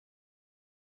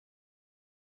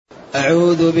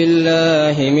أعوذ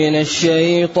بالله من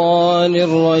الشيطان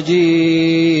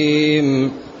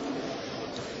الرجيم.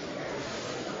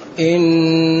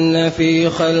 إن في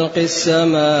خلق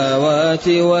السماوات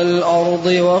والأرض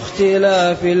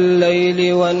واختلاف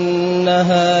الليل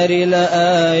والنهار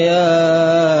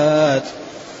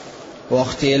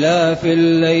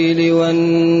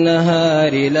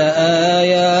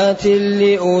لآيات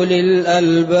لأولي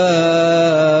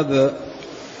الألباب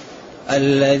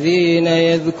الذين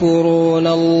يذكرون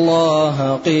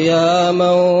الله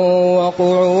قياما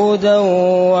وقعودا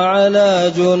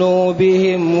وعلى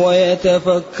جنوبهم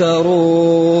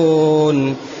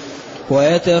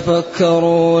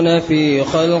ويتفكرون في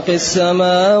خلق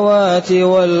السماوات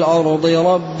والأرض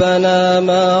ربنا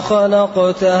ما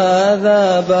خلقت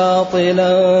هذا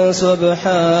باطلا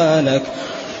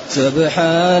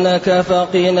سبحانك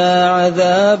فقنا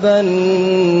عذاب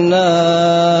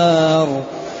النار.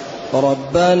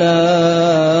 ربنا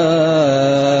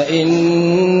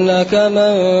إنك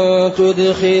من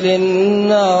تدخل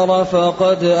النار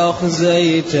فقد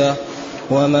أخزيته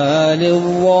وما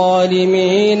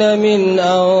للظالمين من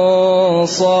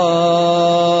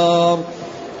أنصار.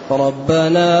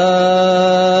 ربنا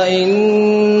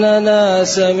إننا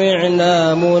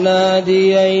سمعنا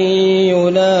مناديا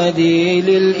ينادي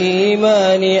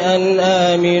للإيمان أن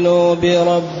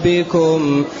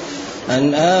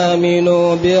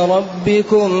آمنوا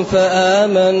بربكم فآمنا.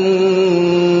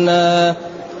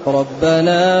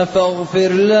 ربنا فاغفر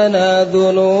لنا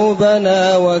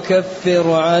ذنوبنا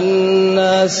وكفر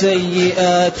عنا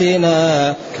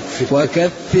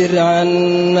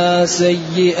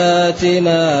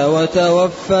سيئاتنا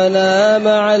وتوفنا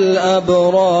مع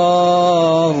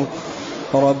الأبرار.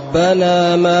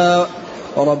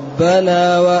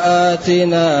 ربنا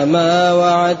وآتنا ما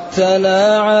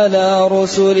وعدتنا على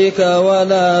رسلك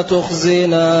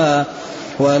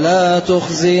ولا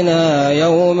تخزنا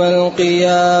يوم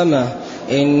القيامة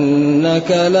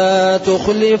إنك لا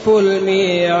تخلف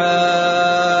الميعاد.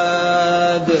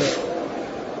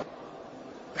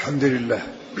 الحمد لله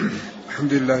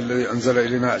الذي أنزل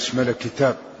إلينا أشمل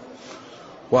كتاب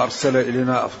وأرسل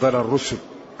إلينا أفضل الرسل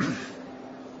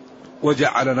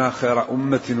وجعلنا خير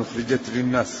أمة أخرجت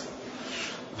للناس،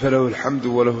 فله الحمد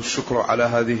وله الشكر على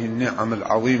هذه النعم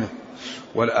العظيمة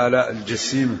والآلاء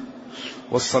الجسيمة،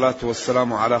 والصلاة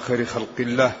والسلام على خير خلق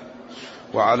الله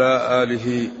وعلى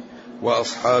آله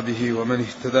وأصحابه ومن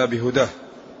اهتدى بهداه.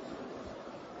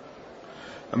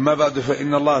 أما بعد،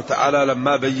 فإن الله تعالى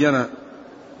لما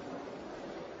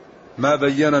ما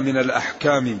بين من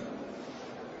الأحكام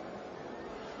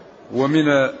ومن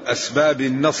أسباب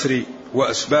النصر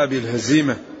وأسباب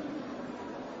الهزيمة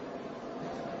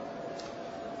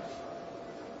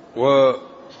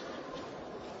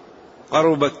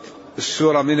وقربت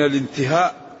السورة من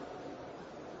الانتهاء،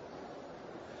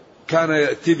 كان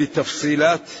يأتي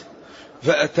بتفصيلات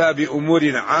فأتى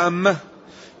بأمور عامة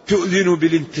تؤذن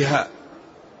بالانتهاء،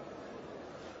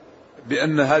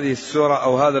 بأن هذه السورة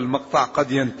أو هذا المقطع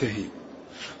قد ينتهي.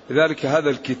 لذلك هذا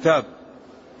الكتاب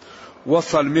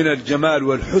وصل من الجمال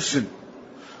والحسن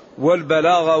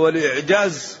والبلاغة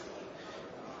والإعجاز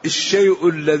الشيء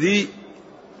الذي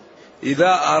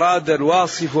إذا أراد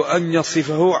الواصف أن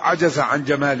يصفه عجز عن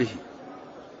جماله.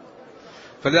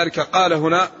 فذلك قال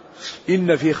هنا: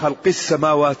 إن في خلق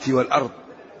السماوات والأرض.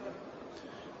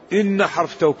 إن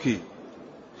حرف توكيد،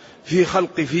 في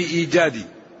خلق، في إيجاد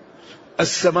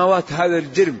السماوات هذا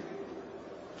الجرم،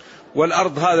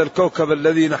 والأرض هذا الكوكب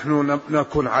الذي نحن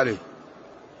نكون عليه،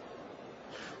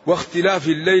 واختلاف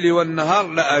الليل والنهار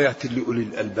لآيات لأولي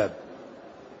الألباب.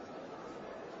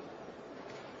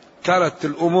 كانت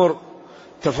الأمور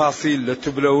تفاصيل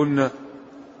لتبلون،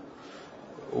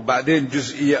 وبعدين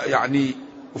جزئية يعني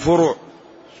فروع.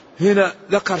 هنا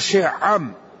ذكر شيء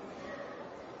عام،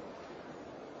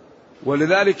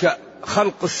 ولذلك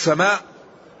خلق السماء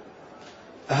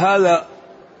هذا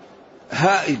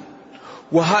هائل،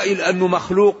 وهائل أنه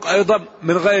مخلوق أيضا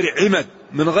من غير عمد،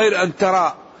 من غير أن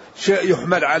ترى شيء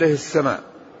يحمل عليه السماء.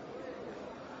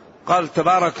 قال: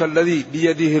 تبارك الذي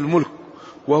بيده الملك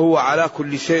وهو على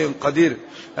كل شيء قدير،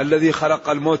 الذي خلق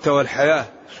الموت والحياة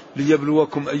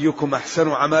ليبلوكم أيكم أحسن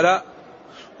عملا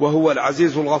وهو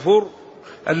العزيز الغفور،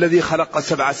 الذي خلق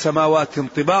 7 سماوات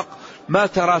طباق ما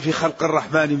ترى في خلق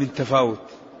الرحمن من تفاوت.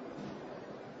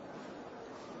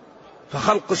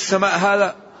 فخلق السماء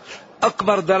هذا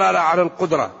أكبر دلالة على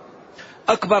القدرة،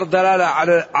 أكبر دلالة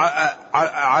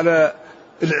على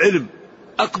العلم،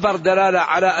 أكبر دلالة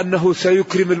على أنه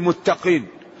سيكرم المتقين،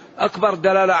 أكبر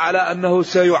دلالة على أنه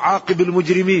سيعاقب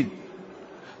المجرمين،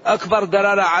 أكبر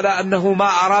دلالة على أنه ما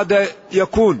أراد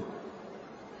يكون.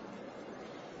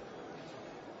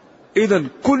 إذن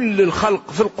كل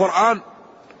الخلق في القرآن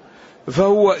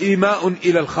فهو إيماء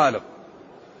إلى الخالق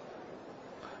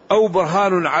أو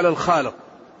برهان على الخالق،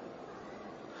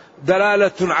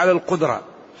 دلالة على القدرة،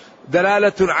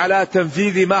 دلالة على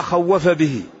تنفيذ ما خوف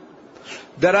به،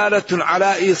 دلالة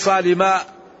على إيصال ما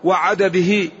وعد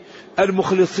به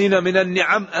المخلصين من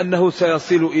النعم أنه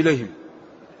سيصل إليهم.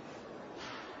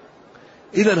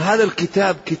 إذن هذا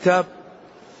الكتاب كتاب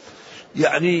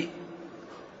يعني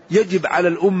يجب على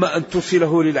الأمة أن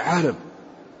تصله للعالم،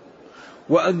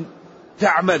 وأن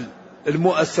تعمل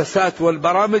المؤسسات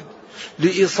والبرامج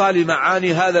لإيصال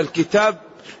معاني هذا الكتاب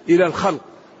إلى الخلق،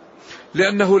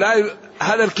 لأنه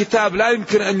هذا الكتاب لا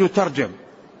يمكن أن يترجم.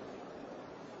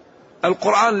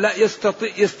 القرآن لا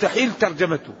يستحيل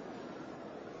ترجمته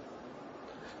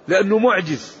لأنه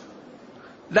معجز،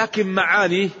 لكن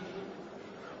معانيه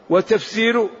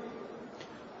وتفسيره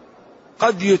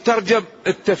قد يترجم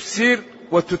التفسير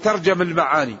وتترجم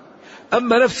المعاني،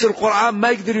 أما نفس القرآن ما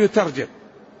يقدر يترجم،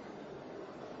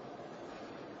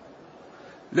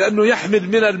 لأنه يحمل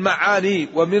من المعاني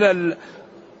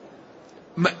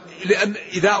لأن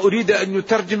إذا أريد أن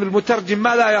يترجم المترجم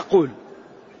ما لا يقول.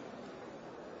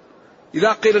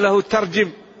 إذا قيل له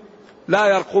ترجم لا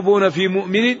يرقبون في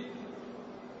مؤمن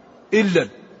إلا،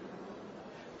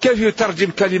 كيف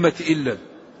يترجم كلمة إلا؟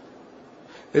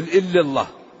 الإلا الله،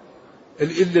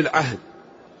 الإلا العهد،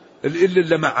 الإلا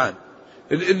اللمعان،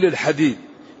 الإلا الحديد،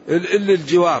 الإلا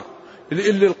الجوار،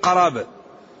 الإلا القرابة،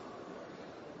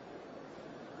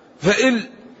 فإل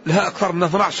لها أكثر من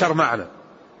 12 معنى.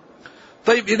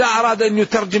 طيب إذا أراد أن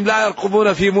يترجم لا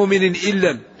يرقبون في مؤمن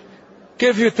إلا،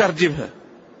 كيف يترجمها؟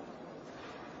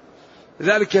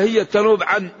 ذلك هي تنوب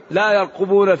عن لا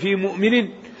يرقبون في مؤمن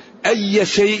أي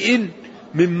شيء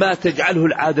مما تجعله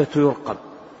العادة يرقب،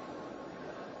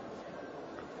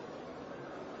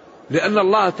 لأن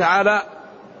الله تعالى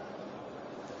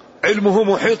علمه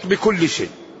محيط بكل شيء،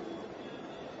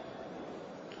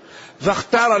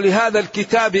 فاختار لهذا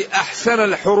الكتاب أحسن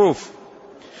الحروف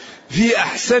في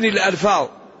أحسن الألفاظ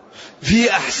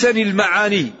في أحسن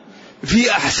المعاني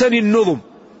في أحسن النظم.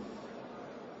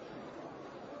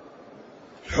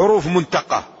 الحروف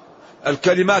منتقى،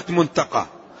 الكلمات منتقى،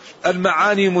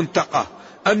 المعاني منتقى،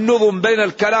 النظم بين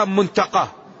الكلام منتقى،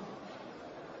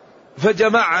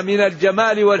 فجمع من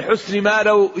الجمال والحسن ما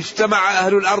لو اجتمع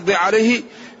أهل الأرض عليه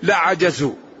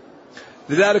لعجزوا.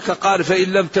 لذلك قال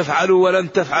فإن لم تفعلوا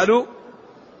ولن تفعلوا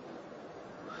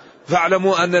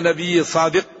فاعلموا أن نبيي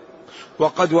صادق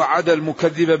وقد وعد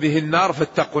المكذب به النار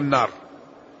فاتقوا النار.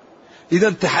 إذا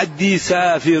تحدي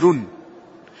سافر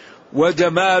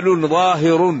وجمال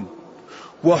ظاهر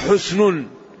وحسن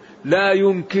لا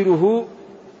ينكره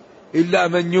إلا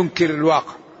من ينكر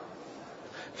الواقع.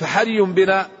 فحري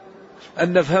بنا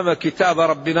أن نفهم كتاب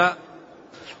ربنا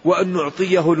وأن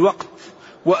نعطيه الوقت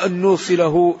وأن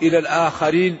نوصله إلى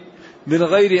الآخرين من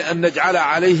غير أن نجعل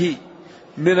عليه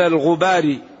من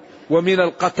الغبار ومن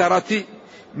القترة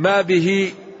ما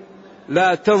به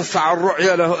لا تنصع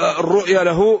الرؤيا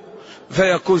له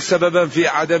فيكون سببا في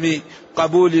عدم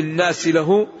قبول الناس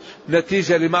له،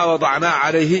 نتيجة لما وضعناه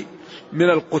عليه من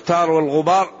القتار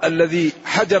والغبار الذي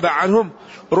حجب عنهم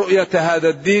رؤية هذا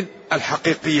الدين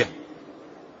الحقيقية.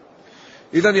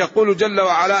 إذن يقول جل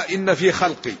وعلا إن في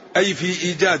خلقي أي في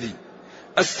إيجاد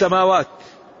السماوات،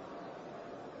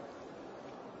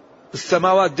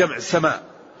 السماوات جمع سماء،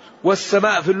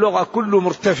 والسماء في اللغة كل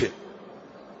مرتفع،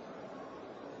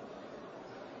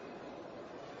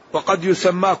 وقد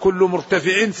يسمى كل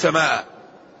مرتفع سماء،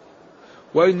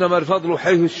 وإنما الفضل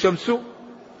حيث الشمس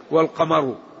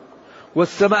والقمر،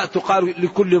 والسماء تقال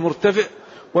لكل مرتفع.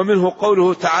 ومنه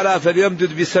قوله تعالى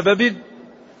فليمدد بسبب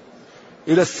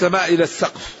إلى السماء إلى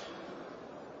السقف.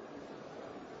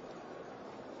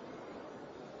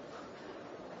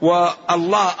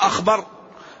 والله أخبر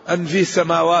أن في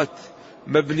سماوات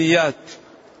مبنيات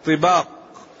طباق،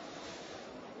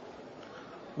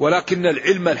 ولكن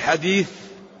العلم الحديث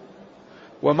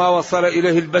وما وصل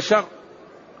إليه البشر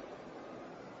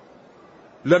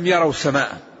لم يروا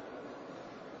سماء،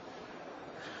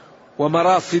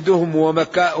 ومراصدهم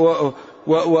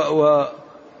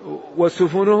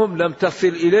وسفنهم لم تصل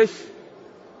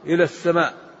إلى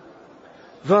السماء،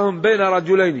 فهم بين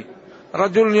رجلين،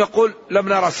 رجل يقول لم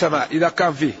نرى سماء إذا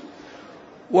كان فيه،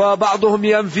 وبعضهم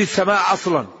ينفي السماء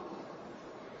أصلا،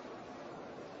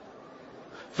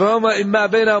 فهم إما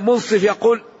بين منصف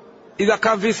يقول إذا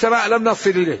كان فيه سماء لم نصل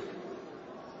إليه،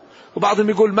 وبعضهم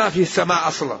يقول ما فيه سماء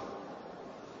أصلا.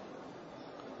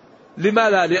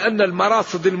 لماذا؟ لأن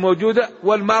المراصد الموجودة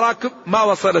والمراكب ما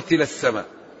وصلت إلى السماء.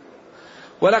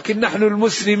 ولكن نحن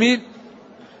المسلمين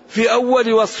في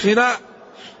أول وصفنا،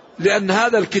 لأن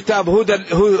هذا الكتاب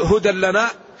هدى لنا،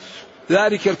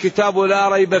 ذلك الكتاب لا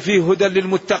ريب فيه هدى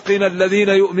للمتقين الذين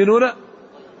يؤمنون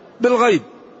بالغيب.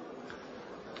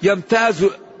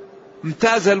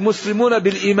 امتاز المسلمون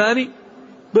بالإيمان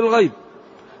بالغيب.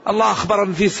 الله أخبر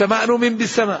أن في سماء نؤمن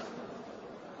بالسماء،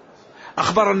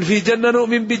 أخبر أن في جنة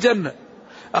نؤمن بجنة،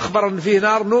 أخبر أن في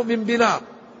نار نؤمن بنار،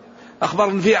 أخبر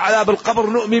أن في عذاب القبر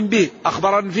نؤمن به،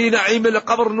 أخبر أن في نعيم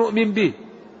القبر نؤمن به،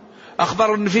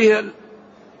 أخبر أن فيه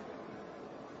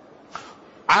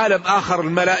عالم آخر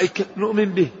الملائكة نؤمن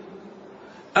به.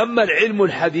 أما العلم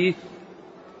الحديث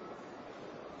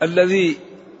الذي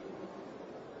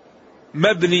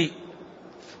مبني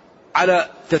على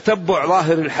تتبع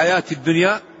ظاهر الحياة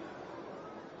الدنيا،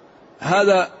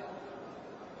 هذا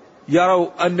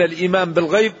يروا أن الإيمان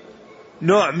بالغيب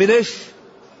نوع من إيش؟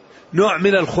 نوع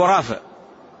من الخرافة،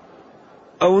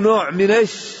 أو نوع من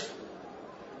إيش؟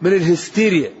 من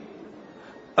الهستيريا،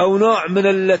 أو نوع من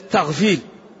التغفيل.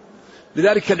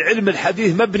 لذلك العلم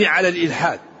الحديث مبني على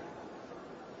الإلحاد،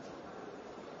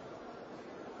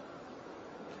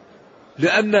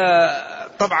 لأن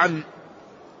طبعا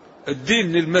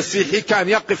الدين المسيحي كان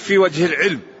يقف في وجه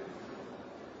العلم،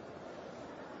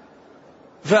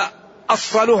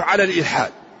 فأصلوه على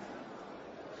الإلحاد.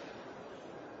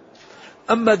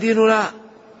 أما ديننا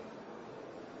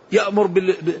يأمر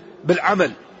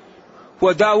بالعمل.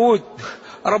 وداود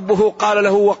ربه قال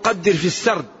له وقدر في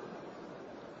السرد،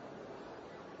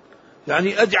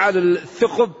 يعني أجعل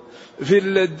الثقب في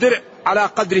الدرع على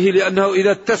قدره، لأنه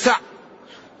إذا اتسع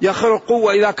يخرق،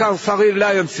 وإذا كان صغير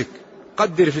لا يمسك.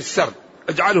 قدر في السرد،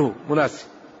 اجعله مناسب.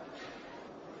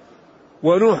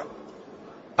 ونوح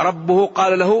ربه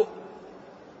قال له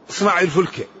اصنع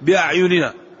الفلك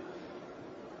بأعيننا،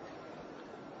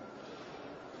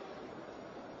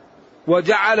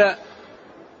 وجعل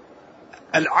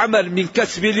العمل من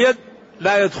كسب اليد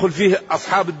لا يدخل فيه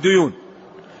أصحاب الديون.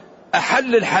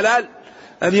 أحل الحلال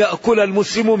أن يأكل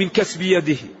المسلم من كسب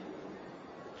يده،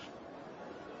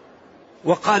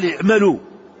 وقال اعملوا،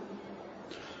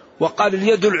 وقال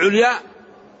اليد العليا.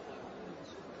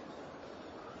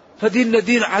 فديننا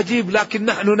دين عجيب، لكن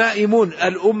نحن نائمون.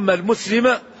 الأمة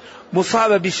المسلمة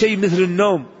مصابة بشيء مثل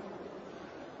النوم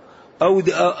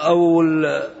أو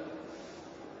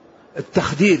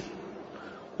التخدير،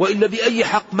 وإلا بأي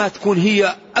حق ما تكون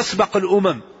هي أسبق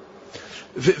الأمم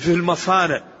في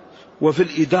المصانع وفي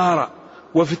الإدارة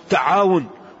وفي التعاون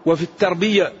وفي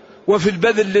التربية وفي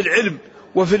البذل للعلم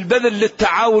وفي البذل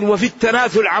للتعاون وفي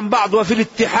التنازل عن بعض وفي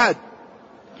الاتحاد.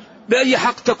 بأي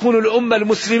حق تكون الأمة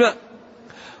المسلمة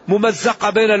ممزقة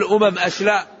بين الأمم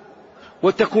أشلاء،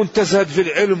 وتكون تزهد في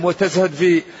العلم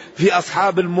وتزهد في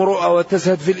أصحاب المروءة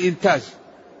وتزهد في الإنتاج؟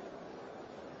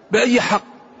 بأي حق؟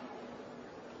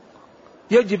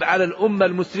 يجب على الأمة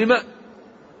المسلمة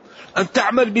أن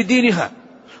تعمل بدينها،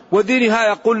 ودينها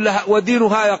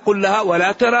يقول لها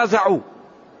ولا تنازعوا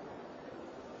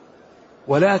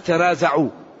ولا تنازعوا.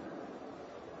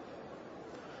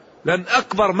 لأن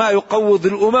أكبر ما يقوض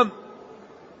الأمم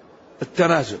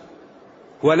التنازع.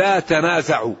 ولا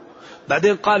تنازعوا،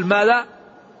 بعدين قال ماذا؟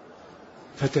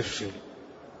 فتفشلوا.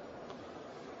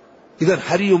 إذن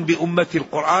حري بأمة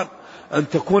القرآن أن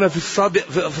تكون في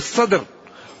الصدر،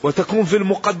 وتكون في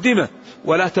المقدمة،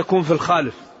 ولا تكون في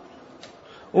الخالف.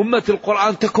 أمة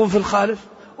القرآن تكون في الخالف،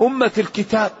 أمة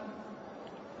الكتاب،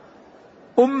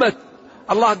 أمة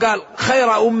الله قال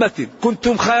خير أمة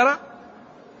كنتم خير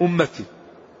أمة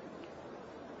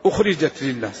أخرجت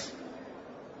للناس.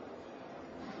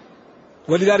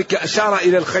 ولذلك أشار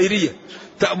إلى الخيرية: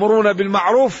 تأمرون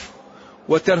بالمعروف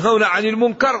وتنهون عن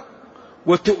المنكر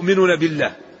وتؤمنون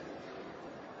بالله.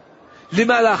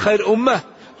 لماذا خير أمة؟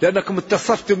 لأنكم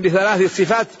اتصفتم بثلاث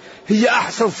صفات هي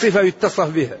أحسن صفة يتصف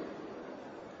بها.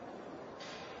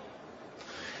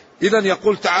 إذن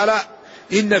يقول تعالى: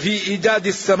 إن في إيجاد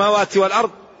السماوات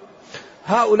والأرض.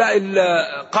 هؤلاء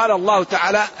قال الله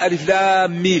تعالى: ألف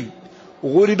لام ميم،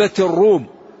 غلبت الروم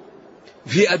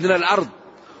في أدنى الأرض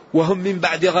وهم من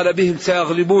بعد غلبهم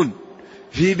سيغلبون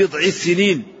في بضع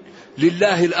سنين،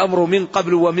 لله الأمر من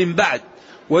قبل ومن بعد،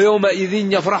 ويومئذ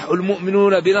يفرح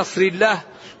المؤمنون بنصر الله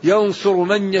ينصر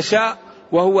من يشاء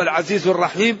وهو العزيز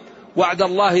الرحيم. وعد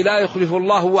الله لا يخلف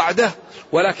الله وعده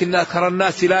ولكن أكثر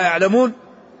الناس لا يعلمون.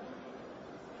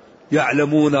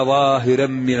 يعلمون ظاهرا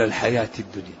من الحياة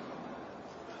الدنيا،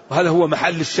 وهذا هو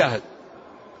محل الشاهد.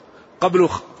 قبل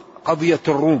قضية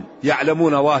الروم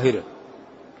يعلمون ظاهرا.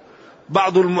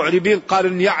 بعض المعربين قال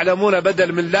إن يعلمون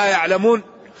بدل من لا يعلمون،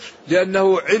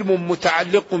 لأنه علم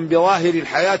متعلق بظاهر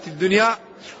الحياة الدنيا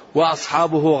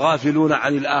وأصحابه غافلون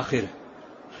عن الآخرة،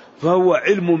 فهو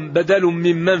علم بدل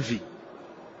من منفي،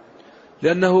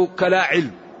 لأنه كلا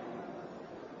علم.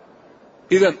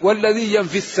 إذن والذي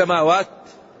ينفي السماوات،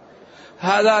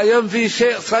 هذا ينفي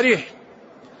شيء صريح،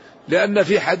 لأن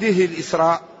في حديث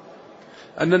الإسراء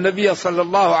أن النبي صلى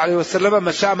الله عليه وسلم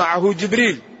مشى معه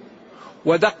جبريل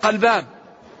ودق الباب،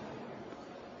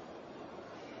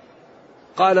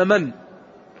 قال من؟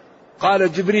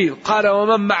 قال جبريل. قال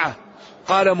ومن معه؟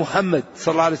 قال محمد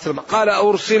صلى الله عليه وسلم. قال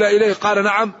أرسل إليه؟ قال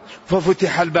نعم.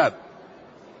 ففتح الباب.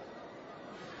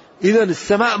 إذن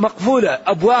السماء مقفولة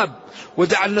أبواب،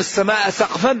 وجعلنا السماء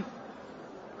سقفا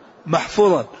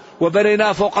محفوظا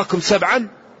وبنينا فوقكم 7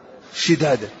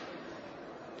 شدادا.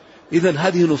 إذن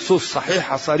هذه نصوص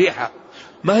صحيحة صريحة،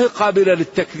 ما هي قابلة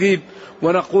للتكذيب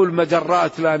ونقول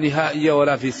مجرات لا نهائية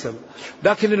ولا في السماء.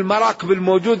 لكن المراكب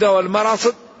الموجودة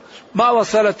والمراصد ما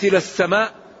وصلت إلى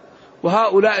السماء،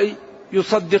 وهؤلاء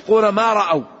يصدقون ما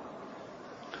رأوا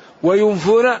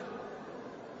وينفون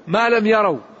ما لم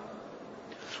يروا.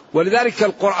 ولذلك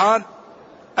القرآن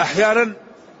أحيانا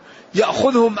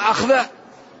يأخذهم أخذة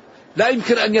لا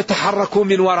يمكن أن يتحركوا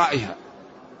من ورائها.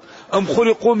 أم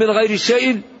خلقوا من غير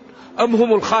شيء أم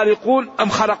هم الخالقون أم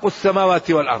خلقوا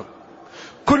السماوات والأرض،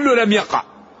 كل لم يقع.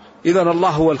 إذن الله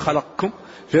هو الخلقكم،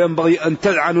 فينبغي أن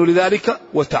تذعنوا لذلك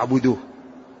وتعبدوه.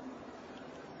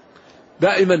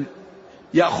 دائما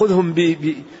يأخذهم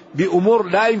بأمور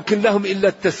لا يمكن لهم إلا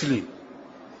التسليم.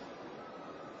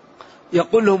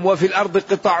 يقول لهم وفي الأرض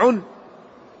قطع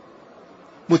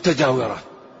متجاورات.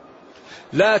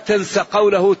 لا تنس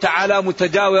قوله تعالى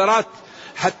متجاورات،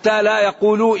 حتى لا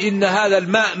يقولوا إن هذا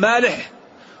الماء مالح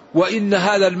وإن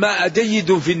هذا الماء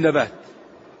جيد في النبات.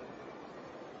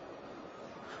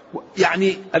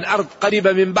 يعني الأرض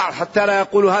قريبة من بعض حتى لا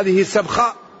يقولوا هذه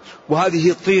سبخة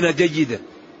وهذه طينة جيدة.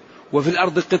 وفي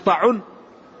الأرض قطع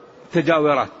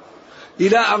متجاورات،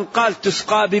 إلى أن قال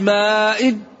تسقى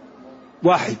بماء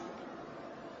واحد.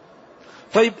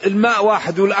 طيب الماء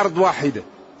واحد والأرض واحدة،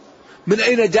 من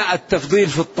أين جاء التفضيل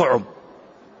في الطعم؟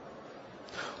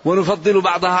 ونفضل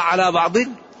بعضها على بعض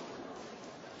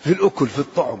في الأكل في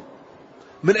الطعم.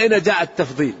 من أين جاء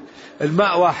التفضيل؟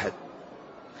 الماء واحد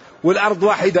والأرض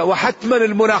واحدة، وحتما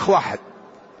المناخ واحد،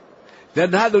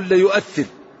 لأن هذا اللي يؤثر،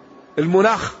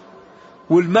 المناخ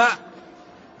والماء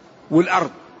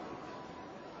والأرض.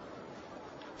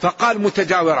 فقال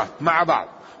متجاورات مع بعض،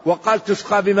 وقال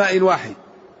تسقى بماء واحد،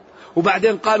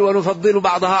 وبعدين قال ونفضل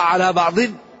بعضها على بعض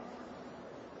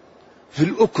في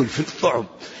الأكل في الطعم.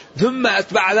 ثم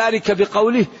أتبع ذلك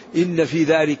بقوله إن في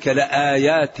ذلك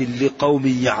لآيات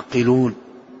لقوم يعقلون،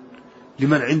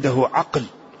 لمن عنده عقل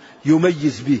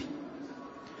يميز به.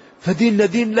 فديننا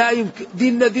دين لا يمكن،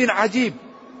 ديننا دين عجيب،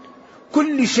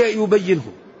 كل شيء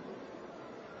يبينه،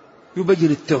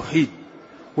 يبين التوحيد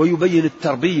ويبين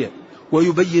التربية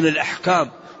ويبين الأحكام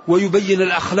ويبين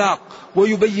الأخلاق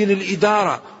ويبين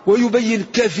الإدارة ويبين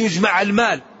كيف يجمع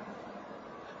المال.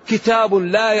 كتاب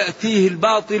لا يأتيه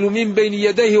الباطل من بين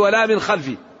يديه ولا من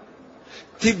خلفه،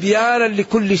 تبيانا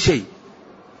لكل شيء.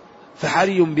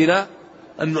 فحري بنا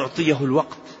أن نعطيه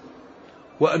الوقت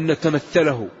وأن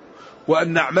نتمثله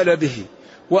وأن نعمل به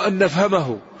وأن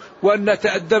نفهمه وأن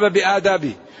نتأدب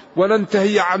بآدابه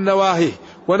وننتهي عن نواهيه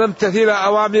ونمتثل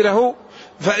أوامره.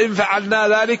 فإن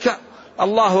فعلنا ذلك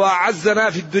الله أعزنا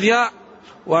في الدنيا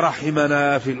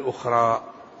ورحمنا في الأخرى.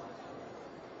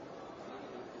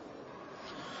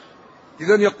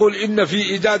 إذن يقول إن في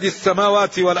إيجاد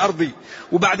السماوات والأرض،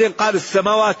 وبعدين قال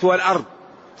السماوات والأرض،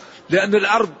 لأن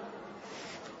الأرض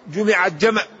جمعت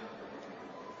جمع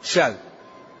شاذ،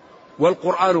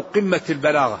 والقرآن قمة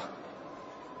البلاغة.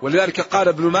 ولذلك قال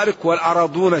ابن مالك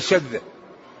والأراضون شذ،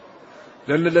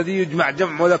 لأن الذي يجمع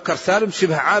جمع مذكر سالم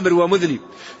شبه عامر ومذنب.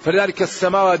 فلذلك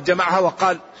السماوات جمعها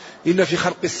وقال إن في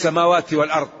خلق السماوات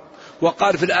والأرض،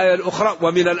 وقال في الآية الأخرى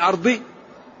ومن الأرض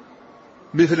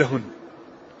مثلهن.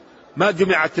 ما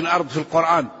جمعت الأرض في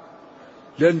القرآن،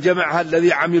 لأن جمعها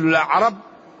الذي عملوا العرب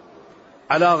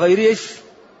على غير إيش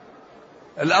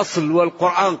الأصل.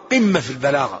 والقرآن قمة في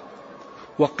البلاغة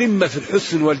وقمة في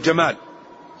الحسن والجمال.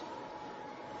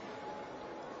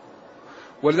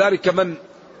 ولذلك من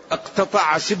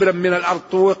اقتطع شبرا من الأرض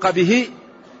طوق به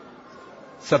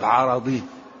 7 أراضين.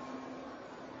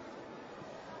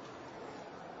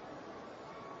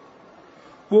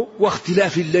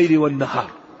 واختلاف الليل والنهار،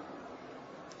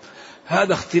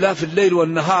 هذا اختلاف الليل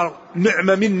والنهار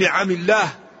نعمة من نعم الله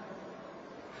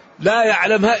لا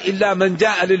يعلمها إلا من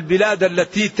جاء للبلاد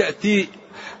التي تأتي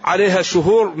عليها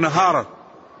شهور نهارا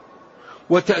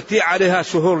وتأتي عليها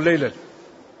شهور ليلا.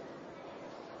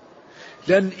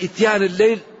 لأن إتيان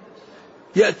الليل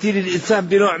يأتي للإنسان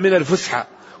بنوع من الفسحة،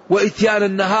 وإتيان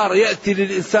النهار يأتي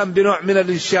للإنسان بنوع من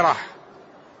الانشراح.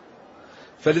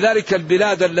 فلذلك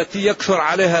البلاد التي يكثر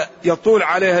عليها يطول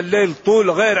عليها الليل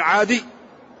طول غير عادي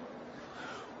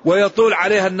ويطول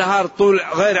عليها النهار طول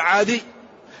غير عادي،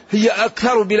 هي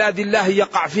أكثر بلاد الله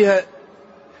يقع فيها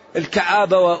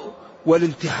الكآبة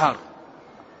والانتحار،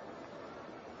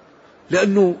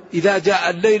 لأنه إذا جاء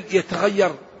الليل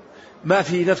يتغير ما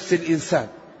في نفس الإنسان.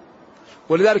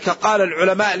 ولذلك قال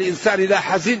العلماء الإنسان إذا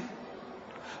حزن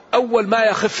أول ما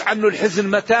يخف عنه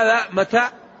الحزن متى؟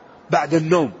 بعد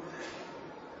النوم.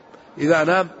 إذا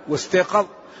نام واستيقظ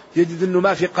يجد أنه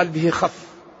ما في قلبه خف.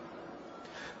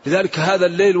 لذلك هذا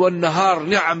الليل والنهار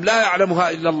نعم لا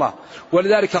يعلمها إلا الله.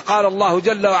 ولذلك قال الله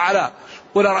جل وعلا: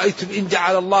 قل رأيتم إن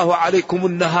جعل الله عليكم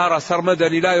النهار سرمدا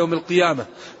إلى يوم القيامة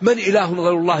من إله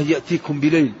غير الله يأتيكم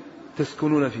بليل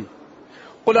تسكنون فيه.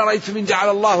 قل رأيتم إن جعل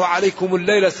الله عليكم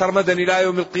الليل سرمدا إلى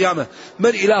يوم القيامة من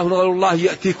إله غير الله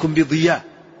يأتيكم بضياء.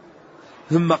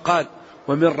 ثم قال: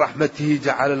 ومن رحمته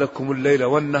جعل لكم الليل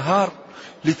والنهار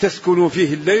لتسكنوا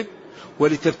فيه الليل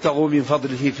ولتبتغوا من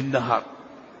فضله في النهار.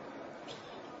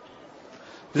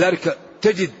 لذلك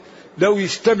تجد لو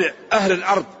يجتمع أهل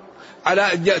الأرض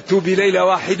على أن يأتوا بليلة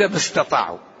واحدة ما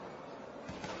استطاعوا.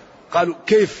 قالوا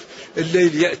كيف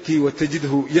الليل يأتي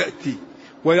وتجده يأتي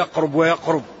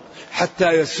ويقرب حتى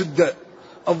يسد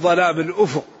الظلام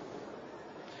الأفق.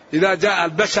 إذا جاء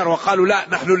البشر وقالوا لا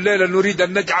نحن الليلة نريد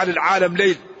أن نجعل العالم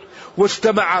ليل،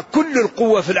 واجتمع كل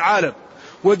القوة في العالم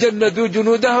وجندوا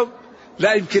جنودهم،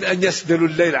 لا يمكن أن يسدلوا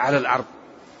الليل على الأرض.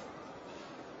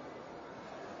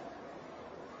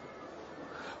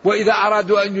 وإذا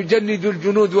أرادوا أن يجندوا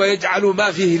الجنود ويجعلوا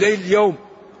ما فيه ليل يوم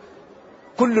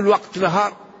كل الوقت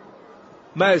نهار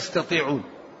ما يستطيعون.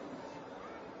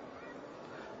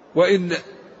 وإن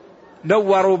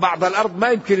نوروا بعض الأرض ما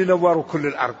يمكن ينوروا كل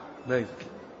الأرض، ما يمكن.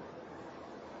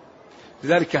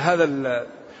 لذلك هذا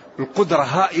القدرة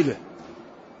هائلة.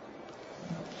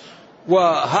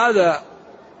 وهذا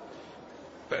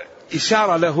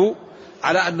إشارة له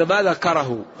على أن ما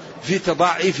ذكره في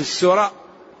تضاعيف السورة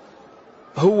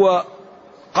هو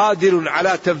قادر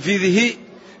على تنفيذه،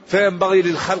 فينبغي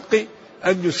للخلق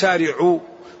أن يسارعوا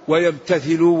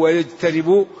ويمتثلوا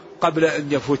ويجتنبوا قبل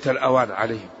أن يفوت الأوان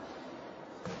عليهم.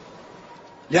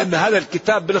 لأن هذا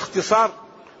الكتاب بالاختصار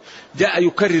جاء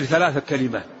يكرر 3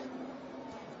 كلمات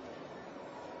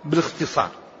بالاختصار: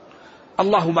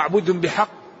 الله معبود بحق،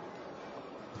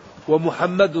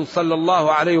 ومحمد صلى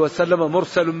الله عليه وسلم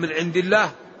مرسل من عند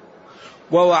الله،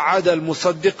 ووعد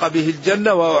المصدق به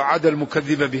الجنة ووعد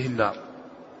المكذب به النار.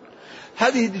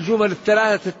 هذه الجمل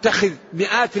ال3 تتخذ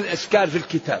مئات الأشكال في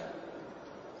الكتاب.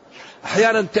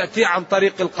 أحيانا تأتي عن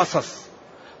طريق القصص،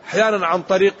 أحيانا عن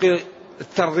طريق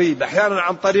الترغيب، أحيانا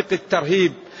عن طريق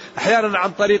الترهيب، أحيانا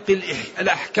عن طريق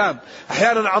الأحكام،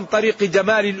 أحيانا عن طريق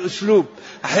جمال الأسلوب،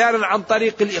 أحيانا عن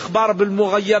طريق الإخبار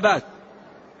بالمغيبات.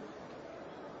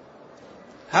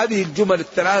 هذه الجمل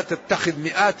ال3 تتخذ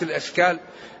مئات الأشكال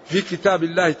في كتاب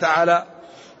الله تعالى.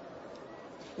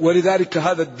 ولذلك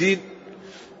هذا الدين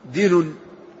دين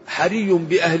حري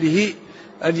بأهله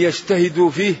أن يجتهدوا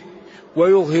فيه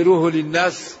ويظهروه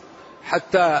للناس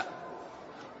حتى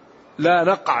لا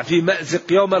نقع في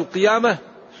مأزق يوم القيامة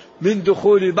من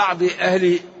دخول بعض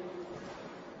أهل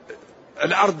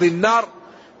الأرض النار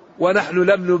ونحن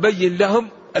لم نبين لهم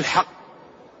الحق.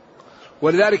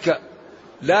 ولذلك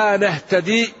لا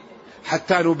نهتدي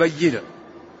حتى نبين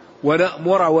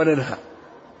ونأمر وننهى.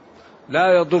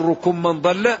 لا يضركم من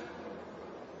ضل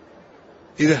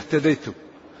إذا اهتديتم.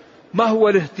 ما هو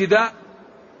الاهتداء؟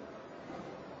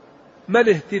 ما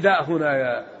الاهتداء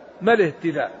هنا ما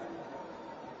الاهتداء؟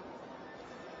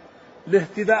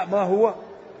 الاهتداء ما هو؟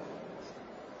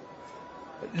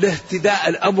 الاهتداء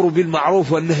الأمر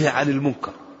بالمعروف والنهي عن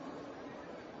المنكر.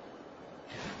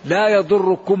 لا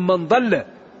يضركم من ضل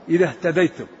إذا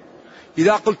اهتديتم.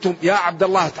 إذا قلتم يا عبد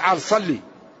الله تعال صلي،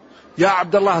 يا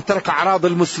عبد الله ترك أعراض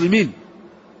المسلمين،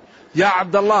 يا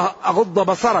عبد الله أغض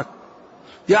بصرك،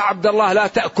 يا عبد الله لا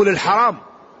تأكل الحرام،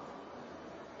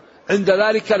 عند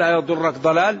ذلك لا يضرك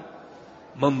ضلال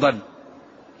من ضل.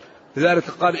 لذلك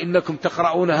قال إنكم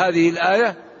تقرؤون هذه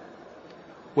الآية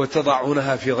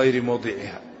وتضعونها في غير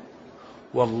موضعها،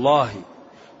 والله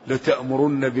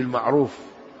لتأمرن بالمعروف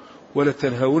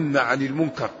ولتنهون عن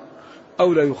المنكر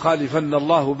أو ليخالفن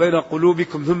الله بين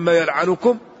قلوبكم ثم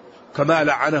يلعنكم كما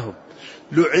لعنهم.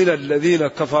 لعن الذين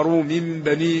كفروا من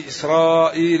بني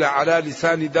إسرائيل على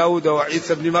لسان داود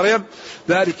وعيسى بن مريم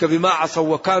ذلك بما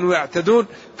عصوا وكانوا يعتدون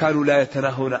كانوا لا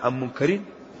يتناهون عن منكر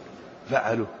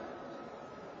فعلوه.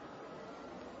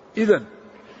 إذن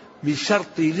من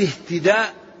شرط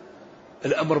الاهتداء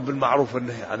الأمر بالمعروف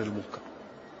والنهي عن المنكر.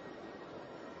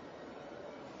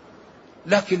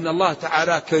 لكن الله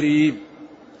تعالى كريم،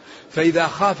 فإذا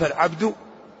خاف العبد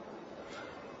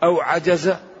أو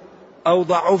عجز أو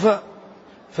ضعف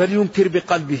فلينكر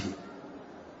بقلبه.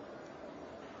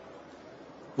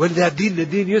 ولذا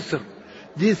دين يسر،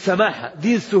 دين سماحة،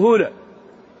 دين سهولة،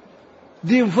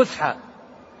 دين فسحة.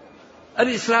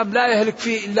 الإسلام لا يهلك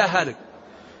فيه إلا هالك.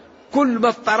 كل ما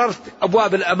اضطررت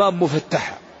أبواب الأمام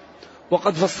مفتحة،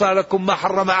 وقد فصل لكم ما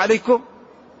حرم عليكم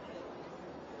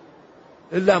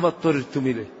إلا ما اضطررتم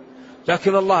إليه.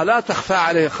 لكن الله لا تخفى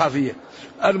عليه خافية.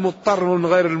 المضطر من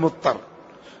غير المضطر.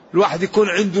 الواحد يكون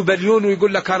عنده بليون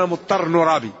ويقول لك أنا مضطر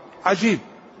نرابي، عجيب.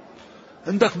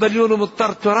 عندك بليون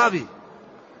ومضطر ترابي؟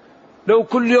 لو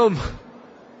كل يوم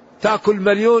تأكل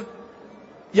مليون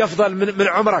يفضل من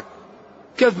عمرك،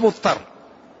 كيف مضطر؟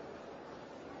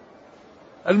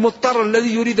 المضطر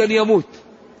الذي يريد أن يموت،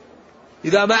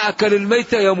 إذا ما أكل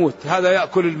الميت يموت، هذا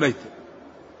يأكل الميت.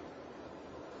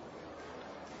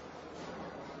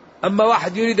 أما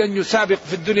واحد يريد أن يسابق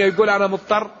في الدنيا يقول أنا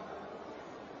مضطر.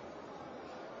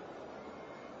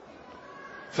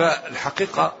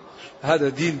 فالحقيقة هذا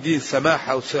دين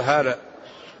سماحة وسهالة،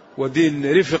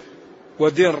 ودين رفق،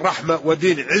 ودين رحمة،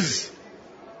 ودين عز،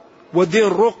 ودين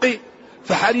رقي.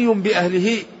 فحري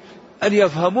بأهله أن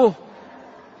يفهموه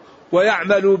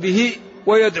ويعملوا به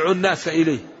ويدعو الناس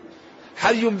إليه.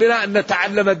 حري بنا أن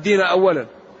نتعلم الدين أولا،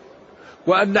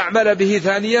 وأن نعمل به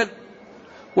ثانيا،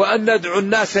 وأن ندعو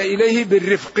الناس إليه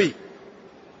بالرفق،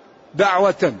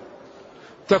 دعوة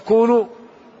تكون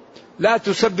لا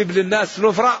تسبب للناس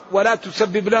نفرة ولا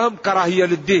تسبب لهم كراهية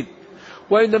للدين،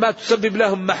 وإنما تسبب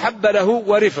لهم محبة له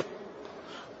ورفق.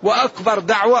 وأكبر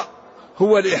دعوة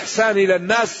هو الإحسان إلى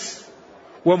الناس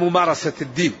وممارسة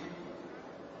الدين.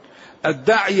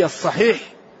 الداعية الصحيح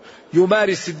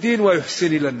يمارس الدين ويحسن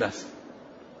إلى الناس،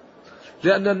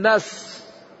 لأن الناس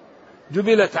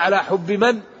جبلت على حب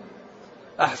من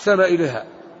أحسن إليها.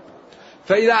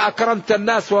 فإذا أكرمت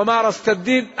الناس ومارست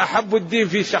الدين أحب الدين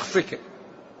في شخصك.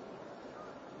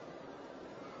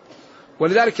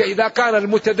 ولذلك إذا كان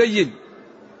المتدين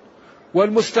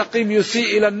والمستقيم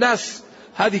يسيء إلى الناس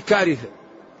هذه كارثة.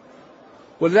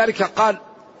 ولذلك قال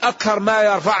أكثر ما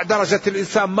يرفع درجة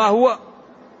الإنسان ما هو؟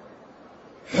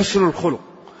 حسن الخلق،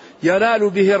 ينال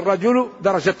به الرجل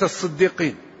درجة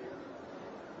الصديقين.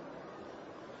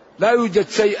 لا يوجد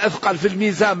شيء أثقل في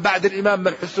الميزان بعد الإمام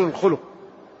من حسن الخلق.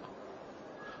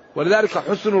 ولذلك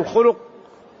حسن الخلق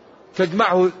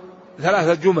تجمعه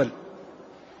 3 جمل: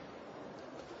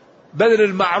 بذل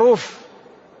المعروف،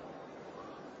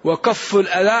 وكف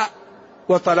الأذى،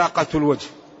 وطلاقة الوجه.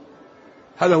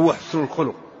 هذا هو حسن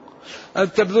الخلق،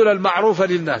 أن تبذل المعروف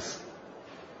للناس،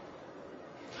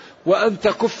 وأن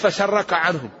تكف شرك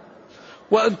عنهم،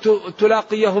 وأن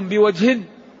تلاقيهم بوجه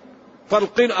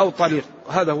طلق أو طليق.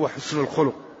 هذا هو حسن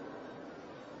الخلق.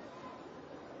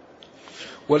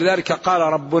 ولذلك قال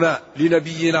ربنا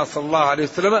لنبينا صلى الله عليه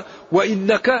وسلم: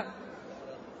 وإنك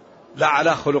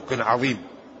لعلى خلق عظيم.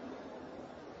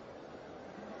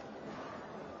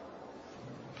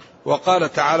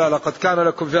 وقال تعالى: لقد كان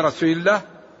لكم في رسول الله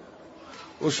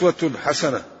أسوة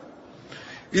حسنة.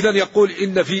 إذن يقول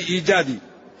إن في إيجاد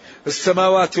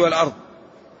السماوات والأرض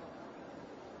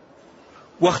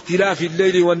واختلاف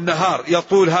الليل والنهار،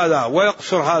 يطول هذا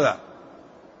ويقصر هذا،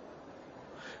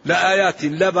 لآيات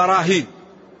لبراهين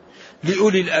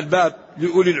لأولي الألباب،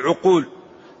 لأولي العقول،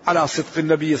 على صدق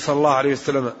النبي صلى الله عليه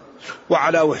وسلم،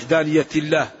 وعلى وحدانية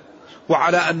الله،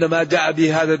 وعلى أن ما جاء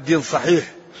به هذا الدين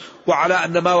صحيح، وعلى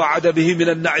أن ما وعد به من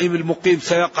النعيم المقيم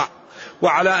سيقع،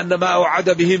 وعلى أن ما وعد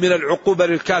به من العقوبة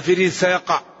للكافرين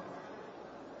سيقع.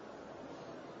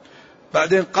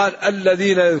 بعدين قال: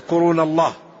 الذين يذكرون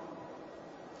الله.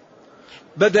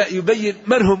 بدأ يبين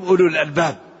من هم أولو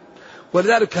الألباب.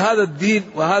 ولذلك هذا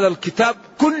الدين وهذا الكتاب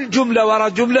كل جملة وراء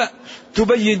جملة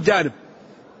تبين جانب.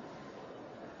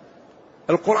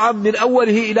 القرآن من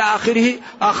أوله إلى آخره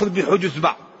آخذ بحجز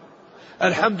بعض.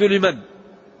 الحمد لمن؟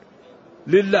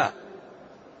 لله.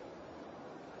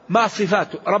 ما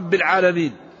صفاته؟ رب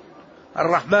العالمين،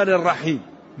 الرحمن الرحيم،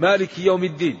 مالك يوم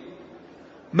الدين.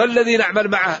 ما الذي نعمل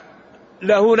معه؟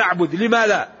 له نعبد.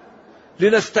 لماذا؟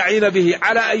 لنستعين به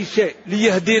على أي شيء؟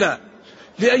 ليهدينا.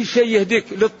 لأي شيء يهديك؟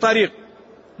 للطريق.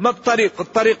 ما الطريق؟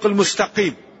 الطريق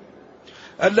المستقيم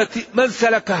التي من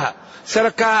سلكها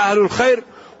أهل الخير،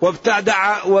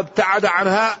 وابتعد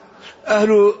عنها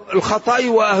أهل الخطأ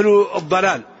وأهل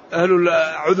الضلال، أهل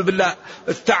أعوذ بالله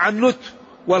التعنت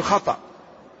والخطأ،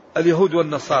 اليهود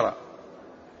والنصارى.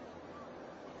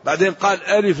 بعدين قال: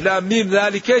 ألف لام ميم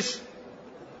ذلك إيش؟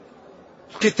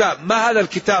 كتاب. ما هذا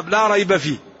الكتاب؟ لا ريب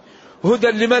فيه، هدى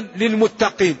لمن؟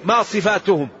 للمتقين. ما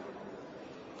صفاتهم؟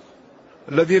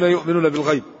 الذين يؤمنون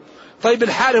بالغيب. طيب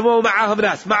الحال هو معهم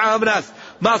ناس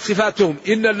ما صفاتهم؟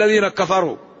 إن الذين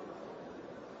كفروا.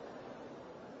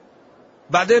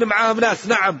 بعدين معهم ناس،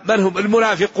 نعم، من هم؟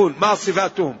 المنافقون. ما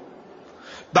صفاتهم؟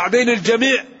 بعدين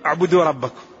الجميع: اعبدوا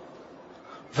ربكم.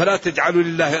 فلا تجعلوا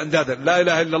لله أندادا، لا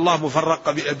إله إلا الله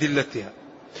مفرقة بأدلتها.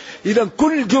 إذا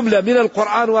كل جملة من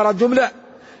القرآن وراء جملة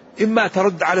إما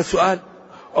ترد على سؤال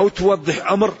أو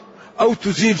توضح أمر أو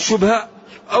تزيل شبهة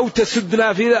أو تسد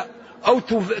نافذة أو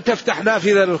تفتح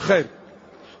نافذة للخير.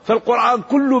 فالقرآن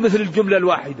كله مثل الجملة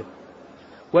الواحدة،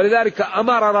 ولذلك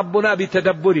أمر ربنا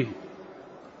بتدبره،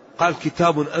 قال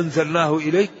كتاب أنزلناه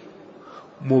إليك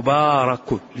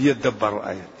مبارك ليدبروا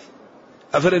آياته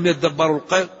أفلم يدبروا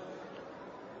القول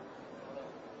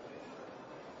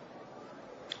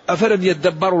أفلم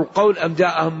يدبروا القول أم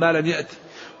جاءهم ما لم يأتي.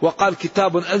 وقال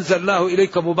كتاب أنزلناه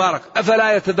إليك مبارك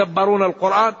أفلا يتدبرون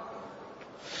القرآن.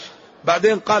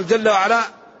 بعدين قال جل وعلا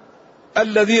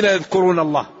الذين يذكرون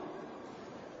الله.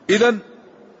 إذن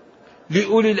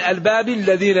لأولي الألباب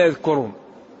الذين يذكرون،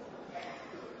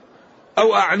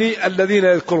 أو أعني الذين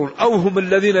يذكرون، أو هم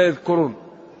الذين يذكرون.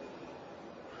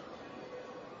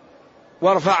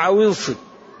 وارفع وانصب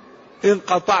إن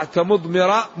قطعت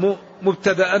مضمرا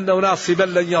مبتدأ أنه ناصبا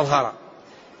لن يظهر.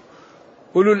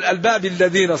 أولو الألباب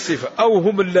الذين صفة، أو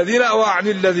هم الذين، أو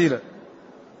أعني الذين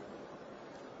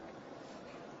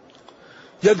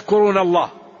يذكرون الله،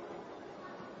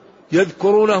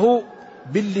 يذكرونه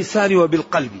باللسان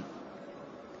وبالقلب.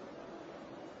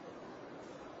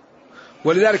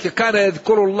 ولذلك كان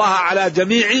يذكر الله على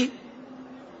جميع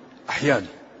أحيانه.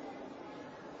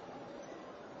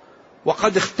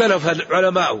 وقد اختلف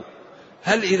العلماء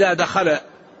هل إذا دخل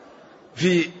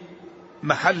في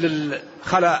محل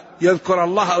الخلاء يذكر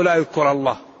الله أو لا يذكر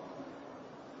الله.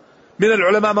 من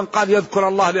العلماء من قال يذكر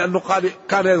الله لأنه قال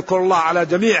كان يذكر الله على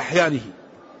جميع أحيانه،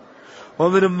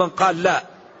 ومنهم من قال لا،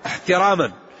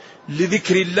 احتراما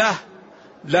لذكر الله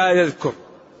لا يذكر،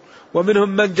 ومنهم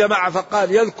من جمع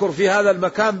فقال يذكر في هذا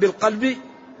المكان بالقلب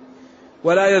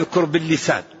ولا يذكر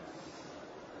باللسان.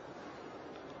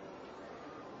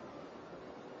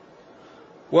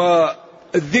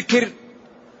 والذكر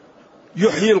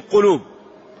يحيي القلوب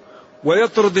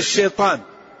ويطرد الشيطان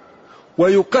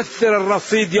ويكثر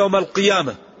الرصيد يوم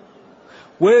القيامة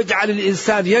ويجعل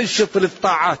الإنسان ينشط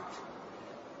للطاعات.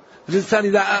 الإنسان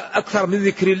إذا أكثر من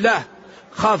ذكر الله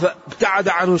خاف ابتعد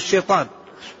عنه الشيطان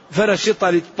فنشط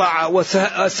للطاعة،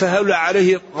 وسهل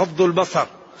عليه غض البصر،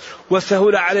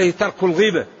 وسهل عليه ترك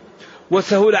الغيبة،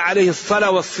 وسهل عليه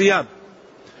الصلاة والصيام.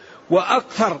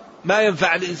 وأكثر ما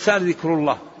ينفع الإنسان ذكر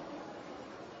الله.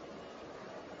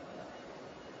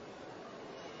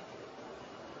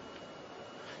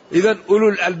 إذن أولو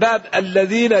الألباب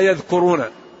الذين يذكرون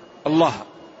الله.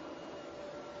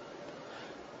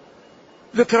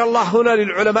 ذكر الله هنا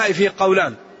للعلماء فيه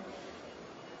قولان.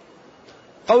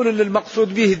 قول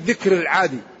للمقصود به الذكر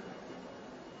العادي،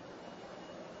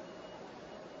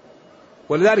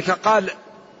 ولذلك قال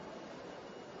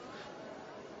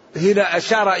هنا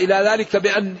أشار إلى ذلك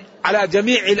بأن على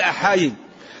جميع الأحايين،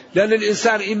 لأن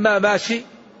الإنسان إما ماشي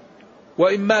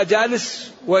وإما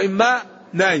جالس وإما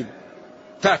نايم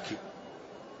تاكي،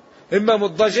 إما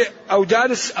مضجع أو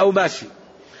جالس أو ماشي.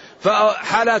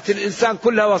 فحالات الإنسان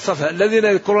كلها وصفها الذين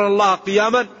يذكرون الله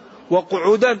قياما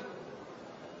وقعودا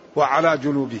وعلى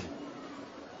جنوبهم،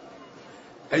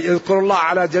 أي يذكر الله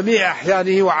على جميع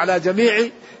أحيانه وعلى جميع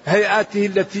هيئاته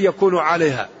التي يكون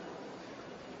عليها.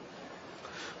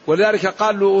 ولذلك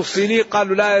قال له أوصيني،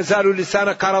 قالوا لا يزال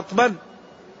لسانك رطبا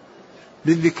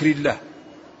من ذكر الله.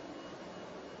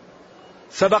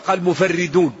 سبق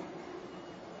المفردون.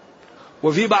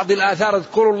 وفي بعض الآثار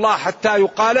اذكروا الله حتى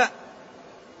يقال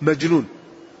مجنون.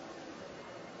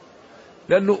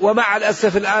 لأنه ومع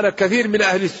الأسف الآن كثير من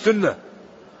أهل السنة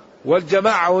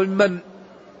والجماعة وممن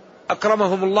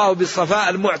أكرمهم الله بالصفاء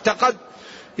المعتقد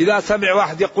إذا سمع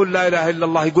واحد يقول لا إله إلا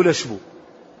الله يقول اشبه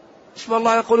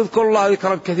الله، يقول اذكر الله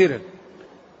ذكرا كثيرا.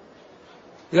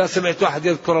 إذا سمعت واحد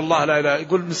يذكر الله لا إله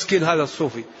يقول مسكين هذا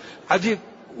الصوفي. عجيب،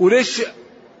 وليش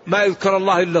ما يذكر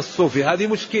الله إلا الصوفي؟ هذه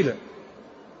مشكلة.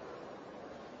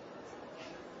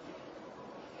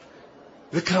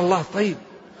 ذكر الله طيب.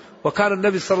 وكان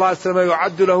النبي صلى الله عليه وسلم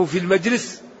يعد له في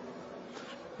المجلس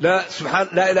لا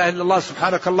إله إلا الله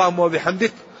سبحانك اللهم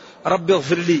وبحمدك رب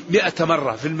اغفر لي 100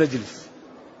 مرة في المجلس.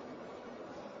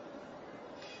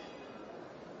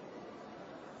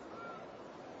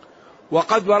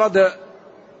 وقد ورد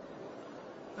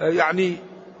يعني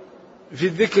في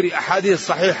الذكر أحاديث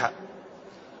صحيحة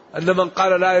أن من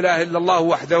قال لا إله إلا الله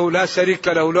وحده لا شريك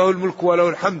له له الملك وله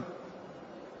الحمد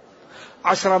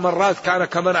 10 مرات كان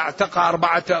كمن اعتق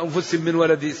 4 أنفس من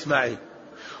ولد إسماعيل.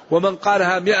 ومن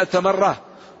قالها 100 مرة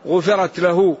غفرت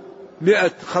له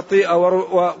 100 خطيئة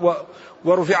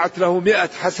ورفعت له 100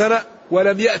 حسنة،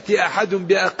 ولم يأتي أحد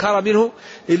بأكثر منه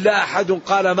إلا أحد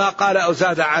قال ما قال أو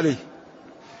زاد عليه.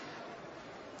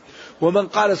 ومن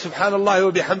قال سبحان الله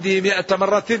وبحمده 100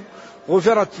 مرة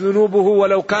غفرت ذنوبه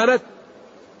ولو كانت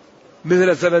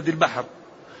مثل زبد البحر.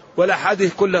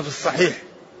 والأحاديث كلها في الصحيح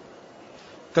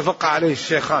اتفق عليه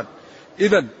الشيخان.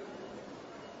 إذن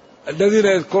الذين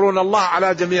يذكرون الله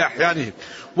على جميع أحيانهم.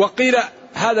 وقيل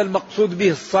هذا المقصود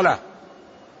به الصلاة،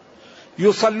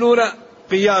 يصلون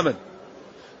قياما،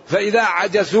 فإذا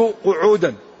عجزوا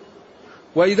قعودا،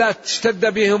 وإذا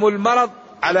اشتد بهم المرض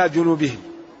على جنوبهم.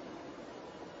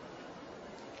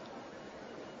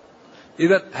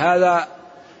 إذن هذا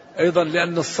أيضا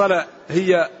لأن الصلاة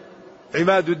هي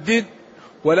عماد الدين،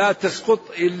 ولا تسقط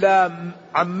إلا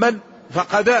عمن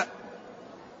فقد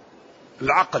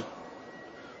العقل.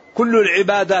 كل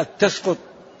العبادات تسقط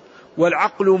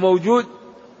والعقل موجود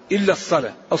إلا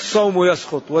الصلاة. الصوم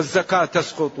يسقط، والزكاة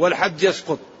تسقط، والحج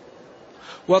يسقط،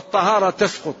 والطهارة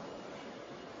تسقط،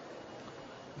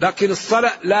 لكن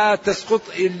الصلاة لا تسقط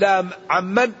إلا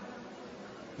عمن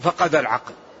فقد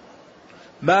العقل.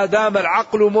 ما دام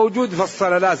العقل موجود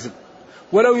فالصلاة لازم،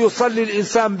 ولو يصلي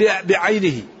الإنسان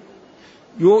بعينه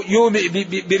يومئ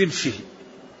برمشه،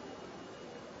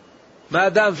 ما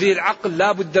دام فيه العقل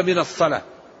لا بد من الصلاة.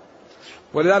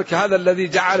 ولذلك هذا الذي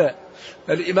جعل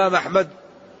الإمام أحمد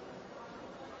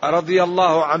رضي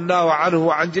الله عنا وعنه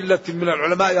وعن جلة من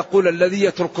العلماء يقول الذي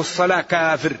يترك الصلاة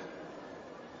كافر.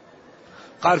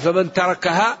 قال فمن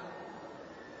تركها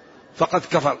فقد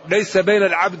كفر. ليس بين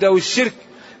العبد والشرك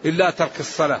إلا ترك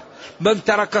الصلاة. من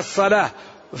ترك الصلاة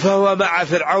فهو مع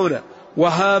فرعون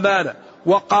وهامان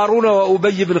وقارون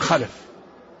وأبي بن خلف.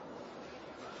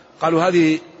 قالوا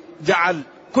هذه جعل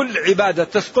كل عبادة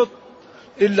تسقط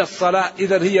إلا الصلاة،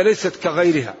 إذن هي ليست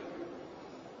كغيرها.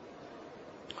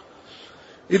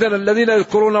 إذن الذين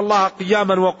يذكرون الله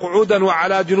قياما وقعودا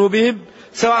وعلى جنوبهم،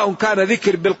 سواء كان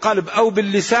ذكر بالقلب أو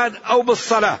باللسان أو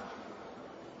بالصلاة.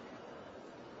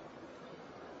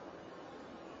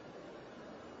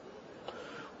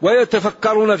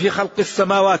 ويتفكرون في خلق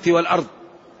السماوات والأرض.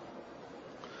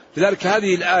 لذلك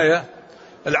هذه الآية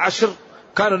العشر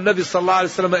كان النبي صلى الله عليه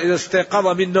وسلم إذا استيقظ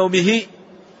من نومه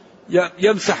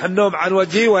يمسح النوم عن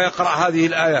وجهه ويقرأ هذه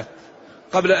الآيات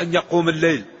قبل أن يقوم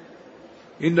الليل.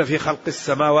 إن في خلق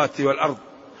السماوات والأرض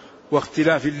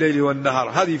واختلاف الليل والنهار.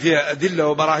 هذه فيها أدلة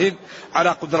وبراهين على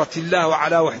قدرة الله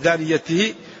وعلى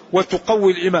وحدانيته،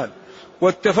 وتقوي الإيمان.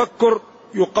 والتفكر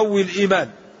يقوي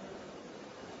الإيمان،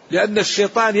 لأن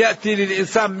الشيطان يأتي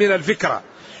للإنسان من الفكرة،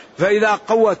 فإذا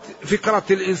قوت فكرة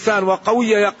الإنسان وقوي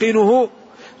يقينه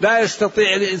لا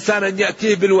يستطيع الإنسان أن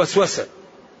يأتيه بالوسوسة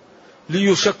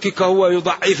ليشككه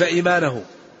ويضعف إيمانه.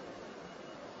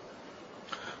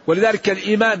 ولذلك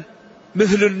الإيمان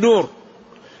مثل النور،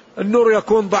 النور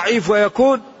يكون ضعيف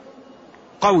ويكون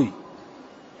قوي،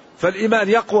 فالإيمان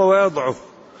يقوى ويضعف.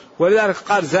 ولذلك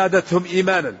قال زادتهم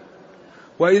إيمانا.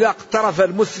 وإذا اقترف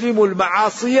المسلم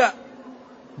المعاصي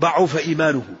ضعف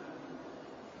إيمانه.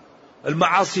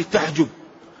 المعاصي تحجب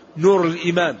نور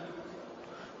الإيمان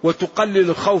وتقلل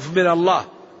الخوف من الله،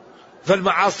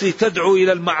 فالمعاصي تدعو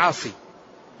إلى المعاصي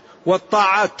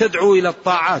والطاعات تدعو إلى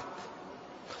الطاعات.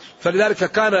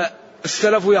 فلذلك كان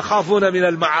السلف يخافون من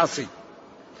المعاصي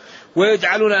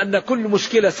ويجعلون أن كل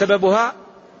مشكلة سببها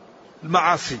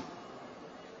المعاصي.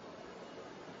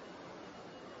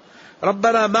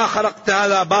 ربنا ما خلقت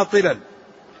هذا باطلا،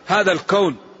 هذا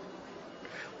الكون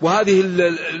وهذه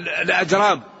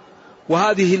الأجرام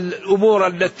وهذه الأمور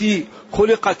التي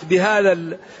خلقت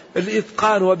بهذا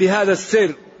الإتقان وبهذا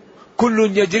السير،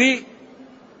 كل يجري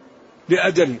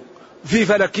بأجل في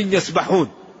فلك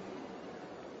يسبحون.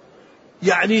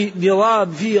 يعني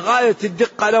نظام في غاية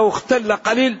الدقة، لو اختل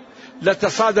قليل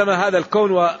لتصادم هذا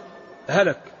الكون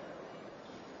وهلك.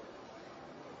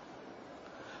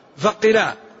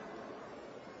 فقنا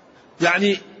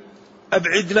يعني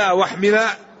أبعدنا واحمنا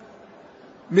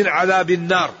من عذاب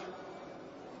النار،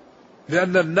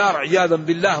 لأن النار عياذا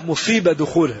بالله مصيبة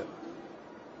دخولها.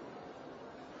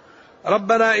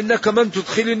 ربنا إنك من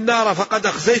تدخل النار فقد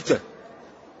أخزيته.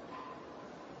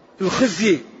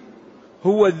 الخزي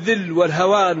هو الذل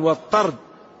والهوان والطرد،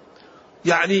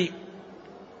 يعني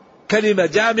كلمة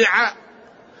جامعة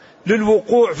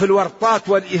للوقوع في الورطات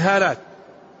والإهانات،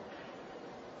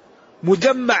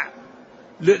 مجمع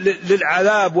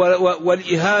للعذاب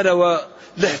والإهانة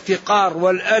والاحتقار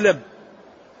والألم.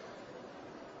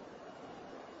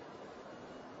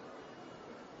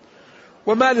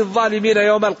 وما للظالمين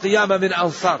يوم القيامة من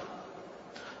أنصار.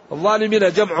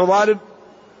 الظالمين جمع ظالم،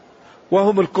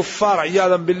 وهم الكفار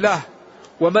عياذا بالله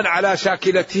ومن على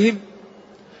شاكلتهم،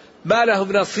 ما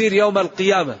لهم نصير يوم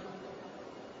القيامة،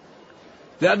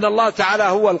 لأن الله تعالى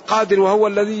هو القادر وهو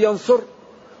الذي ينصر،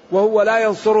 وهو لا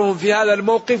ينصرهم في هذا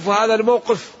الموقف، وهذا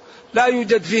الموقف لا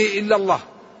يوجد فيه إلا الله،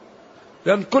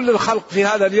 لأن كل الخلق في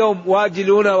هذا اليوم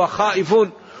واجلون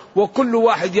وخائفون وكل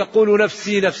واحد يقول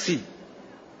نفسي نفسي.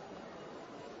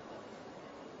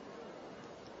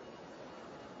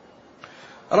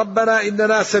 ربنا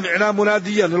إننا سمعنا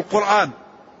مناديا القرآن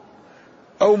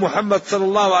أو محمد صلى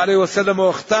الله عليه وسلم.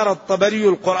 واختار الطبري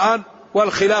القرآن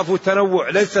والخلاف تنوع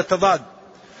ليس تضاد،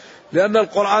 لأن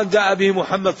القرآن جاء به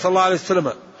محمد صلى الله عليه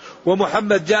وسلم،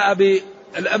 ومحمد جاء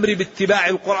بالأمر باتباع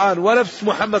القرآن، ونفس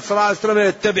محمد صلى الله عليه وسلم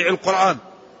يتبع القرآن.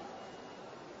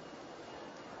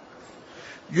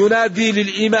 ينادي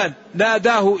للإيمان،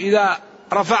 ناداه إذا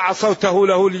رفع صوته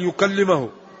له ليكلمه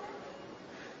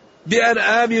بأن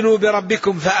آمنوا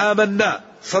بربكم فآمنا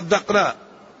صدقنا،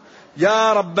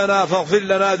 يا ربنا فاغفر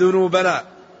لنا ذنوبنا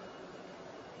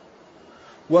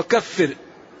وكفر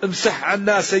امسح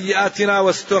عنا سيئاتنا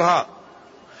واسترها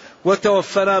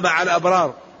وتوفنا مع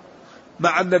الأبرار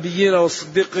مع النبيين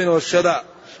والصديقين والشهداء،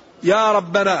 يا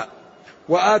ربنا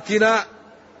وآتنا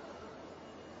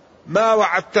ما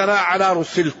وعدتنا على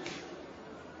رسلك،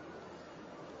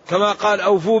 كما قال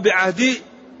أوفوا بعهدي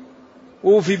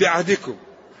أوفي بعهدكم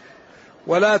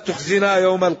ولا تخزنا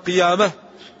يوم القيامة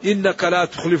إنك لا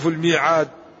تخلف الميعاد.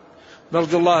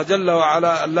 نرجو الله جل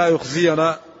وعلا أن لا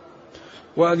يخزينا،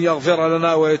 وأن يغفر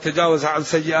لنا ويتجاوز عن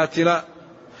سيئاتنا،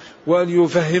 وأن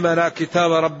يفهمنا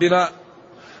كتاب ربنا،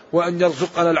 وأن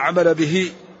يرزقنا العمل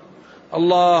به.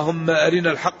 اللهم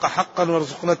أرنا الحق حقا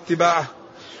وارزقنا اتباعه،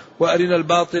 وأرنا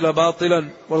الباطل باطلا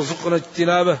وارزقنا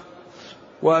اجتنابه،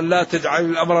 وأن لا تجعل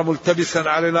الأمر ملتبسا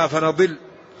علينا فنضل.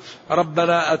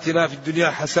 ربنا آتنا في الدنيا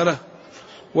حسنة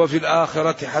وفي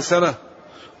الآخرة حسنة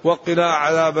وقنا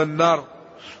عذاب النار.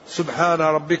 سبحان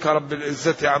ربك رب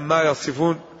العزة عما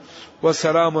يصفون،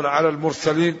 وسلام على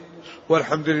المرسلين،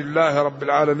 والحمد لله رب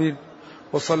العالمين،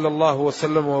 وصلى الله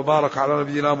وسلم وبارك على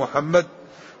نبينا محمد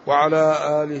وعلى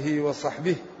آله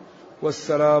وصحبه،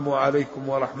 والسلام عليكم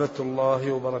ورحمة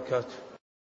الله وبركاته.